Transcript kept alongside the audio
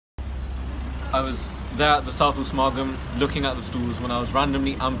I was there at the South Margam looking at the stalls when I was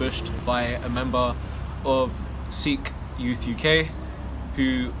randomly ambushed by a member of Sikh Youth UK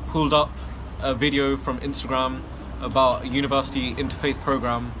who pulled up a video from Instagram about a university interfaith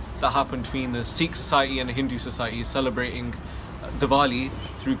program that happened between the Sikh society and the Hindu society celebrating Diwali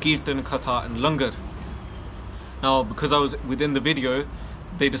through Kirtan, Katha and Langar. Now, because I was within the video,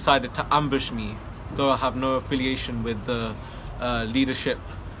 they decided to ambush me, though I have no affiliation with the leadership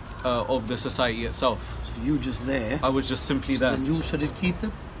of the society itself. So you were just there? I was just simply there. And you also did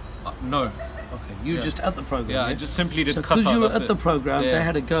Kirtan? No. Okay, you were just at the program. Yeah, I just simply did Katha. So because you were at the program, they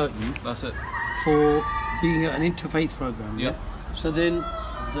had a go at you. That's it. For being at an interfaith program. Yeah. So then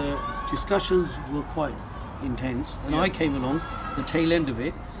the discussions were quite intense. Then I came along, the tail end of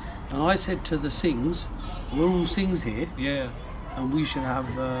it, and I said to the Singhs, we're all Singhs here. Yeah. And we should have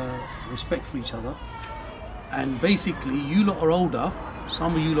respect for each other. And basically, you lot are older.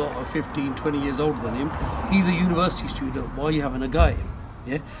 Some of you lot are 15, 20 years older than him. He's a university student. Why are you having a go at him?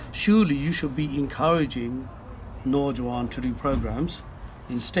 Yeah? Surely you should be encouraging Naujawan to do programs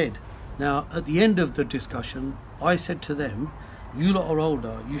instead. Now, at the end of the discussion, I said to them, you lot are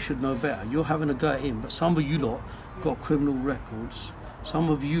older, you should know better. You're having a go at him, but some of you lot got criminal records. Some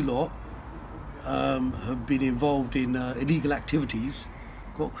of you lot have been involved in illegal activities,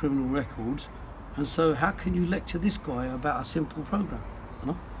 got criminal records, and so how can you lecture this guy about a simple program? You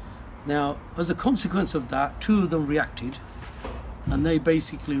know? Now, as a consequence of that, two of them reacted, and they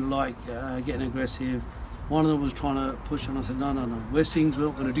basically were like getting aggressive. One of them was trying to push, and I said, no, we're Singhs, we're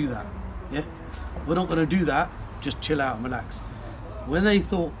not going to do that. Yeah, we're not going to do that. Just chill out and relax. When they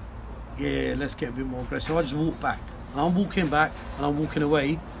thought, yeah, let's get a bit more aggressive, I just walked back. And I'm walking back and I'm walking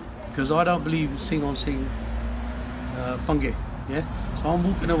away because I don't believe in Singh on Singh pange. Yeah, so I'm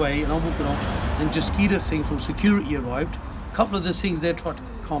walking away and I'm walking off. And Jaskira Singh from security arrived. A couple of the Singhs there tried to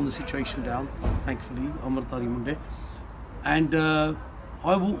calm the situation down, thankfully, Amartari Munde. And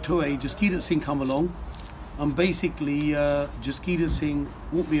I walked away, Jaskira Singh come along, and basically Jaskira Singh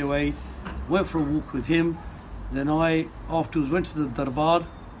walked me away, went for a walk with him. Then I afterwards went to the Darbar,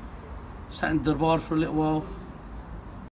 sat in the Darbar for a little while,